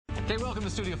Hey, welcome to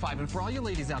Studio 5. And for all you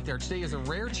ladies out there, today is a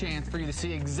rare chance for you to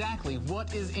see exactly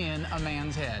what is in a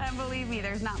man's head. And believe me,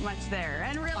 there's not much there.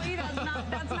 And really,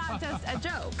 that's not just a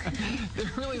joke.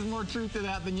 There really is more truth to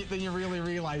that than you really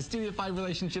realize. Studio 5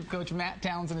 relationship coach Matt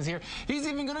Townsend is here. He's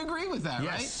even going to agree with that,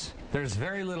 right? Yes. There's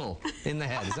very little in the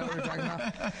head. Is that what we're talking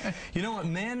about? You know what,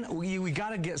 men, we got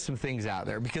to get some things out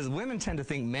there, because women tend to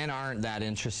think men aren't that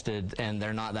interested and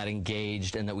they're not that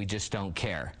engaged and that we just don't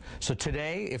care. So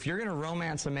today, if you're going to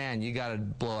romance a man, you got to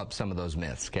blow up some of those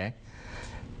myths, okay?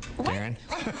 What? Darren?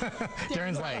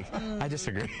 Darren's like, I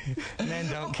disagree. Men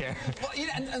don't care. Well, you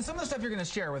know, and some of the stuff you're going to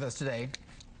share with us today,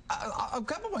 a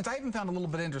couple points I even found a little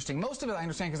bit interesting. Most of it I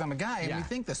understand because I'm a guy and we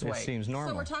think this way. It seems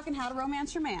normal. So we're talking how to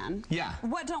romance your man. Yeah.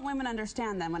 What don't women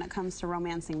understand then when it comes to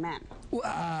romancing men?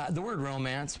 The word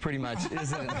romance pretty much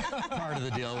isn't part of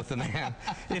the deal with the man.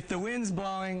 If the wind's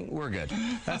blowing, we're good.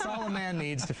 That's all a man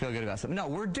needs to feel good about something. No,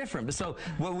 we're different. But so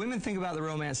what women think about the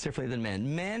romance differently than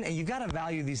men. Men, and you've got to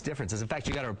value these differences. In fact,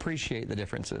 you've got to appreciate the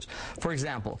differences. For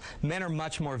example, men are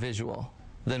much more visual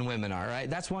than women are, right?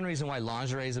 That's one reason why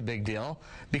lingerie is a big deal,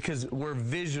 because we're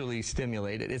visually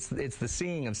stimulated. It's the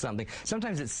seeing of something.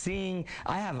 Sometimes it's seeing.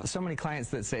 I have so many clients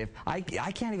that say, I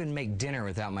can't even make dinner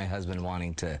without my husband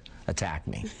wanting to attack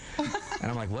me.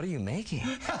 And I'm like, what are you making?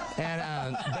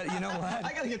 And but you know what?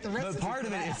 I gotta get the recipe. But part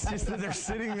of it, it's just that they're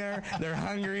sitting there, they're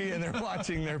hungry, and they're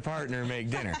watching their partner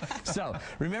make dinner. So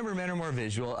remember, men are more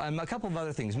visual. A couple of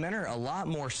other things. Men are a lot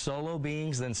more solo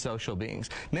beings than social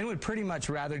beings. Men would pretty much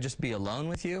rather just be alone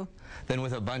with you than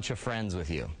with a bunch of friends with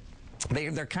you.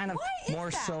 They're kind of more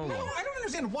solo. No, I don't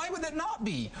understand. Why would that not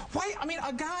be? Why? I mean,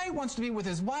 a guy wants to be with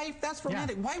his wife. That's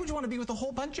romantic. Yeah. Why would you want to be with a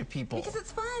whole bunch of people? Because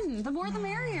it's fun. The more the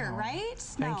merrier, right?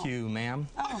 Thank you, ma'am.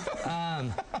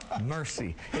 Oh.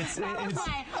 Mercy.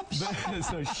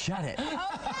 So shut it.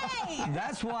 Okay.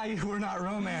 That's why we're not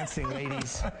romancing,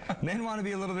 ladies. Men want to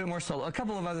be a little bit more solo. A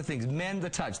couple of other things. Men, the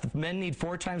touch. Men need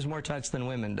 4 times more touch than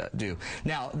women do.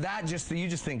 Now, that you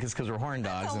just think is because we're horn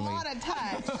dogs. That's a lot of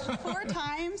touch. 4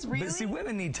 times? Really? But see,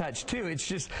 women need touch too. It's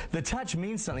just the touch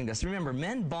means something to us. Remember,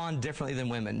 men bond differently than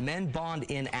women. Men bond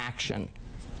in action.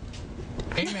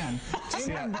 Amen.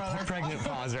 Amen, brother. Pregnant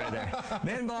pause right there.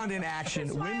 Men bond in action.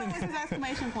 Women. Was his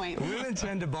exclamation point. Women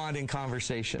tend to bond in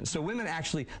conversation. So women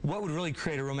actually, what would really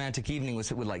create a romantic evening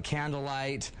was it would like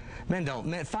candlelight. Men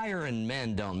don't. Fire and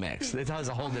men don't mix. It has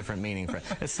a whole different meaning for it.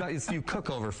 It's you cook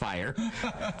over fire.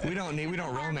 We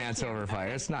don't romance over fire.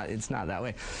 It's not that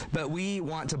way. But we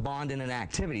want to bond in an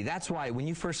activity. That's why when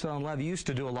you first fell in love, you used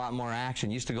to do a lot more action.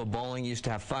 You used to go bowling. You used to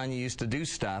have fun. You used to do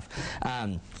stuff.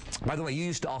 By the way, you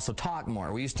used to also talk more.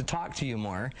 We used to talk to you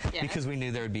more because we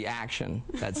knew there would be action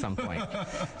at some point.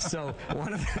 So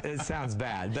it sounds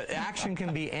bad, but action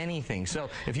can be anything. So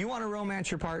if you want to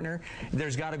romance your partner,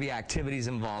 there's got to be activities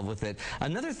involved with it.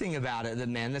 Another thing about it, the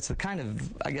men, that's a kind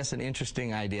of, I guess, an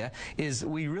interesting idea, is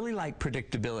we really like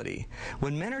predictability.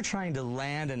 When men are trying to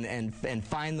land and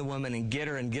find the woman and get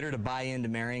her to buy into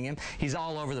marrying him, he's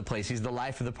all over the place. He's the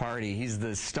life of the party. He's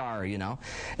the star, you know.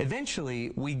 Eventually,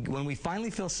 when we finally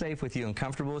feel safe with you and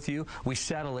comfortable with you, we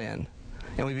settle in.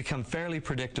 And we become fairly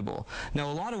predictable.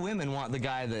 Now, a lot of women want the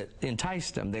guy that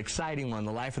enticed them, the exciting one,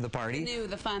 the life of the party. The new,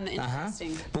 the fun, the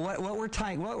interesting. But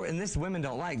and women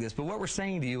don't like this, but what we're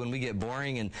saying to you when we get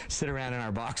boring and sit around in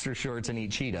our boxer shorts and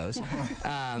eat Cheetos,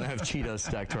 have Cheetos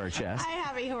stuck to our chest. I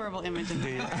have a horrible image in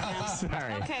my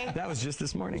Sorry. Okay. That was just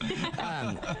this morning.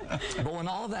 But when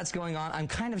all of that's going on, I'm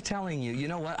kind of telling you, you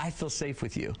know what? I feel safe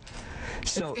with you.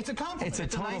 So it's a compliment. It's a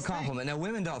total nice compliment. Now,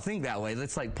 women don't think that way.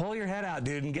 Let's like pull your head out,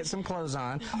 dude, and get some clothes on.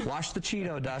 Wash the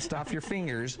Cheeto dust off your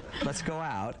fingers. Let's go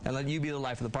out and let you be the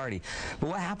life of the party. But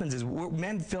what happens is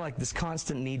men feel like this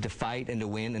constant need to fight and to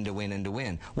win and to win and to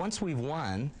win. Once we've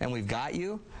won and we've got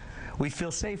you, we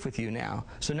feel safe with you now.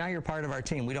 So now you're part of our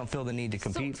team. We don't feel the need to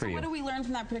compete for you. So what do we learn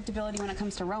from that predictability when it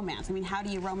comes to romance? I mean, how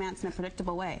do you romance in a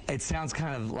predictable way? It sounds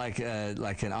kind of like an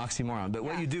oxymoron, but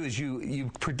what you do is you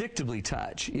predictably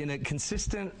touch. In a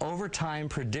consistent, over time,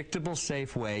 predictable,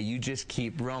 safe way, you just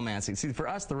keep romancing. See, for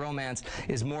us, the romance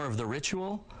is more of the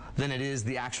ritual than it is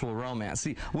the actual romance.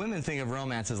 See, women think of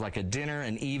romance as like a dinner,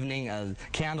 an evening, a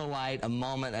candlelight, a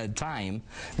moment, a time.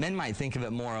 Men might think of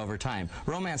it more over time.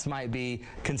 Romance might be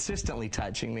consistently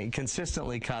touching me,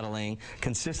 consistently cuddling,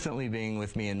 consistently being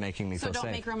with me and making me feel safe. So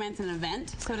don't make romance an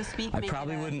event, so to speak? I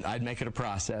probably wouldn't. I'd make it a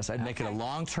process. I'd make it a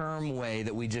long-term way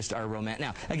that we just are romantic.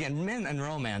 Now, again, men and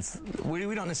romance, we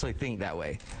don't necessarily think that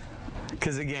way.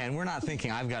 Because again, we're not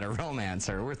thinking I've got a romance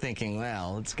her. We're thinking,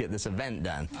 well, let's get this event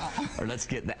done, or let's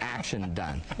get the action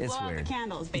done. It's blow weird. out the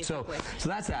candles, basically. So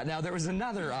that's that. Now there was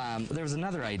another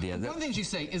idea. One of the things you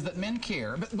say is that men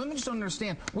care, but women just don't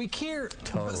understand. We care,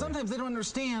 but sometimes they don't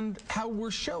understand how we're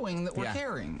showing that we're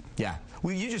caring. Yeah.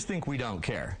 You just think we don't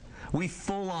care. We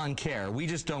full-on care. We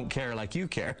just don't care like you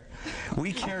care.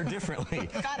 We care differently.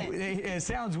 Got it. It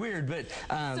sounds weird, but...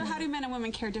 so how do men and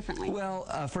women care differently? Well,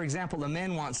 for example, a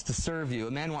man wants to serve you.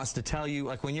 A man wants to tell you,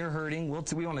 like, when you're hurting,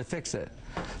 we want to fix it.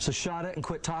 So shut it and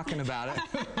quit talking about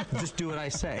it. Just do what I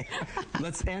say.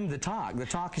 Let's end the talk. The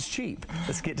talk is cheap.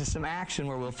 Let's get to some action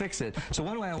where we'll fix it. So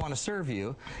one way I want to serve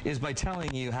you is by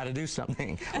telling you how to do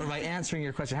something, or by answering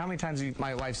your question. How many times have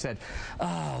my wife said,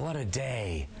 "Oh, what a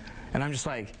day," and I'm just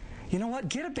like, you know what?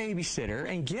 Get a babysitter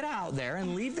and get out there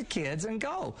and leave the kids and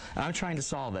go. And I'm trying to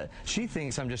solve it. She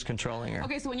thinks I'm just controlling her.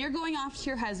 Okay, so when you're going off to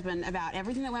your husband about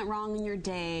everything that went wrong in your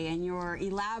day and you're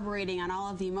elaborating on all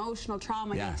of the emotional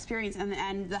trauma you experienced,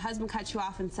 and the husband cuts you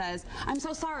off and says, "I'm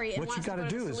so sorry," and what you got to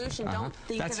do is don't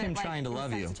think that's of him it like trying to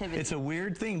love you. It's a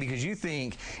weird thing because you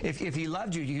think if he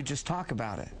loved you, you could just talk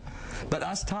about it. But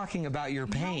us talking about your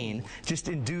pain just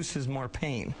induces more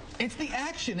pain. It's the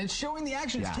action. It's showing the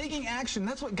action. It's taking action.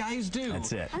 That's what guys do.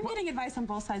 That's it. I'm getting advice on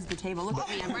both sides of the table. Look at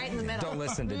me. I'm right in the middle. Don't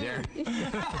listen to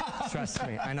Darren. Trust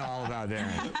me. I know all about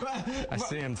Darren. I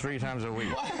see him 3 times a week.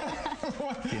 You know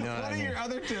what I mean? One of your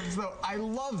other tips, though, I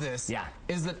love this,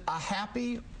 is that a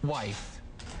happy wife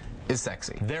is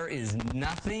sexy. There is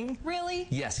nothing. Really?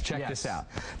 Yes, check this out.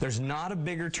 There's not a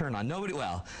bigger turn on.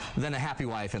 Than a happy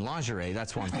wife in lingerie.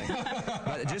 That's one thing.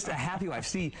 But just a happy wife.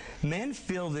 See, men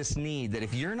feel this need that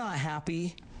if you're not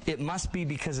happy, it must be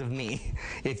because of me.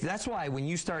 That's why when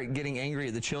you start getting angry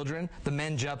at the children, the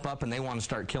men jump up and they want to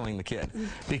start killing the kid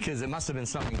because it must have been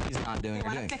something he's not doing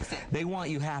or doing. Fix it. They want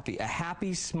you happy. A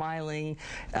happy, smiling,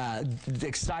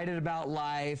 excited about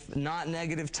life, not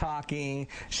negative talking,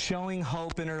 showing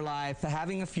hope in her life,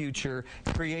 having a future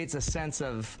creates a sense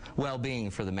of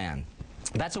well-being for the man.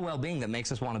 That's a well-being that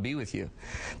makes us want to be with you.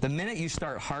 The minute you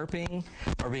start harping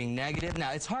or being negative,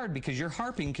 now it's hard because you're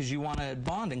harping because you want to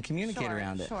bond and communicate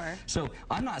around it. Sure. So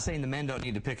I'm not saying the men don't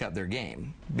need to pick up their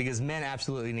game because men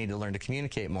absolutely need to learn to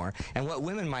communicate more. And what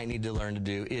women might need to learn to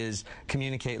do is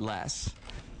communicate less.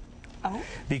 Oh,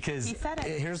 because he said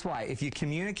it. Here's why. If you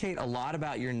communicate a lot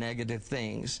about your negative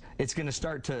things, it's going to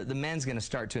start to, the men's going to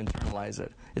start to internalize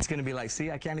it. It's going to be like,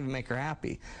 see, I can't even make her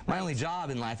happy. My only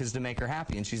job in life is to make her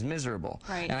happy, and she's miserable.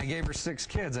 Right. And I gave her 6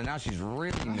 kids, and now she's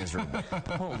really miserable.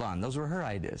 Hold on, those were her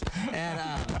ideas. And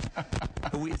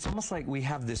it's almost like we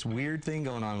have this weird thing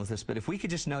going on with this, but if we could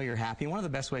just know you're happy, one of the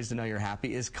best ways to know you're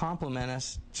happy is compliment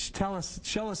us, show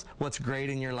us what's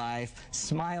great in your life,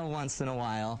 smile once in a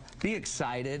while, be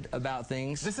excited about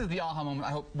things. This is the aha moment.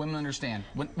 I hope women understand.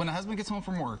 When a husband gets home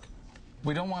from work,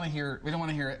 we don't want to hear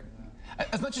it.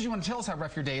 As much as you want to tell us how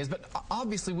rough your day is, but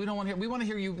obviously we don't want to hear. We want to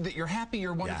hear you that you're happy,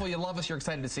 you're wonderful, you love us, you're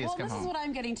excited to see us come home. Well, this is what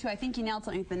I'm getting to. I think you nailed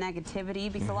something with the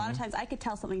negativity, because a lot of times I could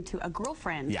tell something to a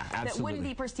girlfriend that wouldn't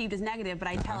be perceived as negative, but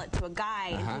I'd tell it to a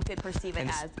guy who could perceive it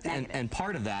as negative. And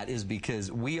part of that is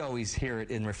because we always hear it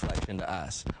in reflection to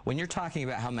us. When you're talking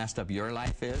about how messed up your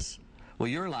life is, well,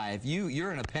 your life,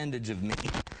 you're an appendage of me.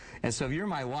 And so if you're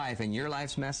my wife and your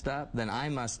life's messed up, then I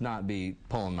must not be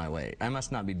pulling my weight. I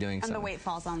must not be doing something. And the weight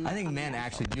falls on the I think men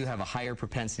actually do have a higher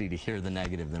propensity to hear the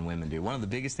negative than women do. One of the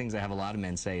biggest things I have a lot of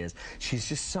men say is, she's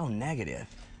just so negative.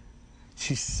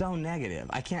 She's so negative.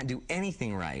 I can't do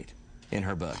anything right in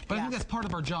her book. But I think that's part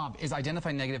of our job, is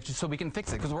identify negative just so we can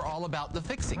fix it, because we're all about the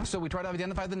fixing. So we try to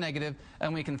identify the negative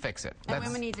and we can fix it. And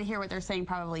women need to hear what they're saying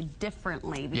probably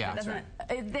differently. Because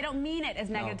they don't mean it as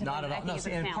negative. No, not at all. No,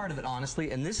 see, and part of it,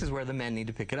 honestly, and this is where the men need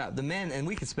to pick it up. The men, and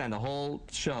we could spend a whole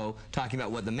show talking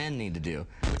about what the men need to do,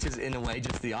 which is in a way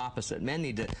just the opposite. Men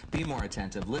need to be more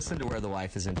attentive, listen to where the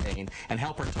wife is in pain, and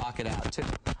help her talk it out too.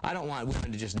 I don't want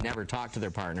women to just never talk to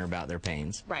their partner about their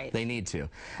pains. Right. They need to.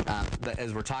 But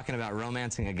as we're talking about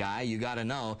romancing a guy, you got to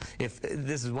know, if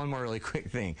this is one more really quick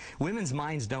thing, women's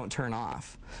minds don't turn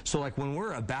off. So like when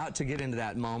we're about to get into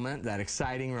that moment, that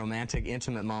exciting, romantic,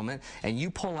 intimate moment, and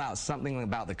you pull out something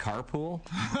about the carpool,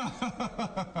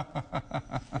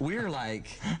 we're like,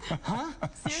 huh?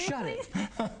 Seriously? Shut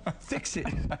it. Fix it.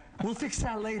 We'll fix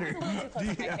that later.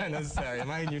 I know, sorry. Am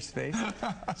I in your space?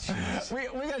 We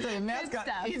got to tell you, Matt's got,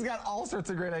 He's got all sorts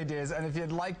of great ideas, and if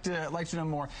you'd like to know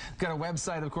more, got a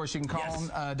website. Of course, you can call him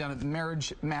down at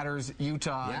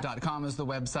marriagemattersutah.com is the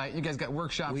website. You guys got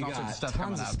workshops and all sorts of stuff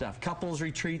coming up. Tons of stuff. Couples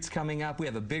retreats coming up. We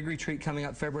have a big retreat coming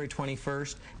up February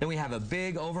 21st. Then we have a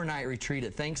big overnight retreat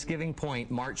at Thanksgiving Point,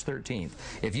 March 13th.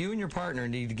 If you and your partner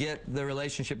need to get the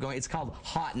relationship going, it's called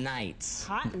Hot Nights.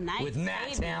 Hot Nights, with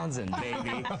Matt Townsend,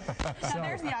 baby. So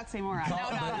there's the oxymoron. No.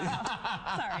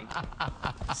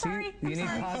 Sorry. You need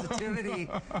positivity,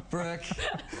 Brooke.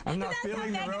 I'm not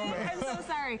feeling the romance. I'm so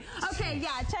sorry. Okay,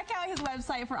 yeah, check out his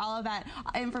website for all of that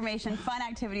information, fun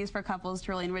activities for couples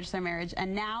to really enrich their marriage.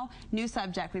 And now, new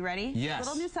subject. We ready? Yes.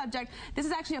 Little new subject. This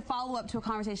is actually a follow-up to a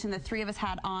conversation the three of us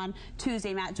had on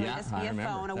Tuesday. Matt joined us via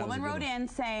phone. A woman wrote in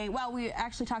saying, well, we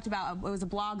actually talked about, it was a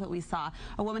blog that we saw.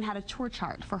 A woman had a chore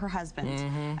chart for her husband,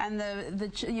 and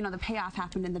the payoff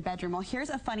happened in the bedroom. Well, here's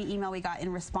a funny email we got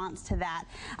in response to that.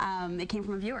 It came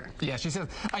from a viewer. Yeah, she says,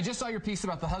 I just saw your piece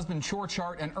about the husband chore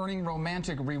chart and earning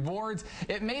romantic rewards.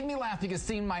 It made me laugh because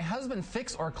seeing my husband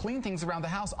fix or clean things around the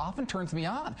house often turns me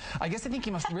on. I guess I think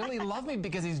he must really love me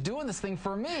because he's doing this thing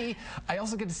for me. I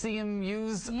also get to see him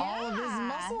use all of his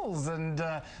muscles. And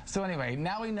so anyway,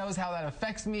 now he knows how that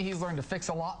affects me. He's learned to fix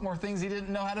a lot more things he didn't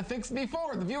know how to fix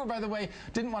before. The viewer, by the way,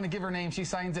 didn't want to give her name. She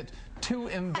signs it too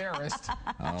embarrassed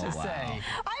to say.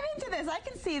 I'm into this. I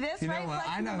can see this, right? You know what?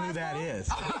 I know who that is.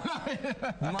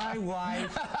 My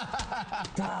wife.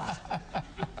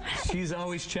 She's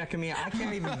always checking me. I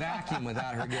can't even vacuum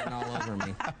without her getting all over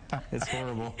me. It's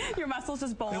horrible. Your muscles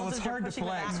just bulge. It's hard to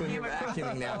flex when you're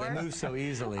vacuuming now. They move so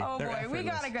easily. Oh boy, we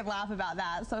got a good laugh about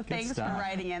that. So thanks for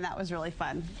writing in. That was really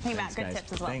fun. Hey Matt, good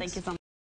tips as well. Thank you so much.